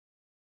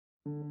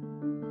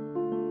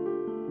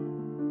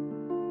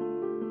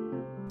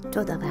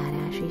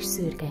Csodavárás és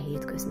szürke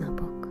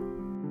hétköznapok.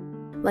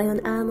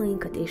 Vajon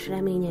álmainkat és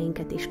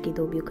reményeinket is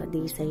kidobjuk a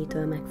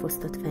díszeitől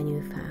megfosztott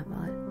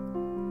fenyőfával?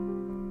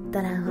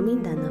 Talán, ha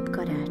minden nap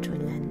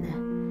karácsony lenne.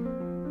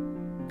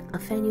 A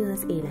fenyő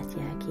az élet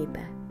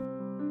jelképe.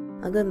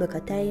 A gömbök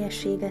a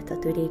teljességet, a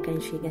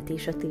törékenységet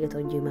és a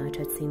tiltott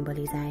gyümölcsöt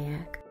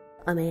szimbolizálják,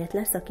 amelyet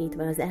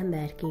leszakítva az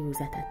ember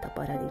kiüzetett a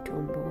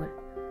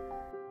paradicsomból.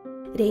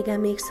 Régen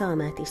még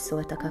szalmát is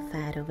szórtak a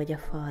fára vagy a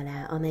fa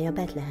alá, amely a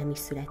betlehemi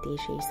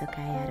születés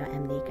éjszakájára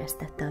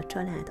emlékeztette a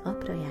család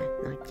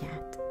apraját,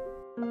 nagyját.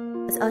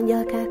 Az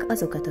angyalkák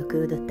azokat a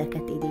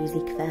küldötteket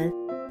idézik fel,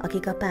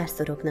 akik a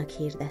pásztoroknak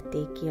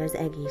hirdették ki az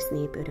egész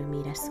nép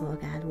örömére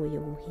szolgáló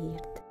jó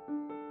hírt.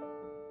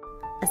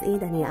 Az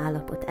édeni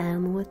állapot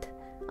elmúlt,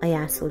 a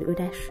jászol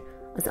üres,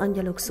 az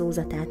angyalok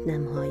szózatát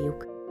nem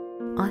halljuk,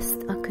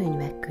 azt a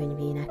könyvek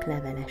könyvének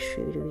leveles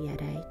sűrűje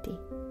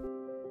rejti.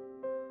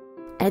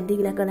 Eddig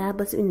legalább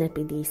az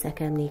ünnepi díszek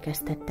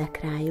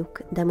emlékeztettek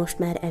rájuk, de most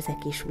már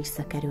ezek is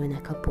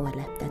visszakerülnek a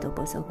porlepte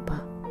dobozokba.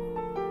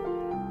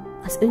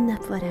 Az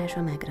ünnep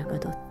varázsa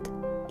megragadott,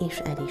 és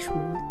el is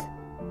múlt.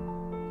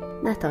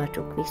 Ne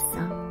tartsuk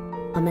vissza,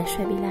 a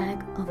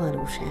mesevilág a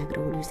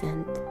valóságról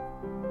üzent.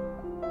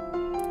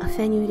 A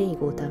fenyő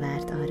régóta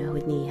várt arra,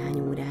 hogy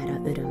néhány órára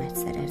örömet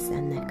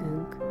szerezzen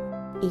nekünk.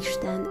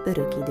 Isten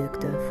örök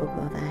időktől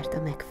fogva várt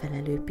a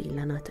megfelelő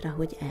pillanatra,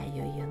 hogy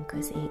eljöjjön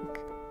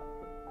közénk.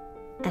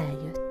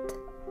 Eljött,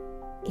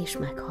 és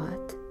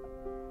meghalt.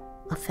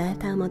 A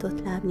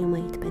feltámadott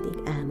lábnyomait pedig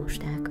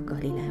elmosták a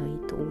galileai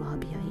tó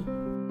habjai.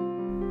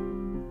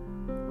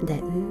 De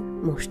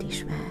ő most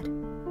is vár,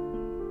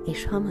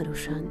 és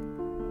hamarosan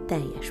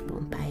teljes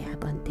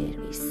pompájában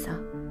tér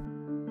vissza.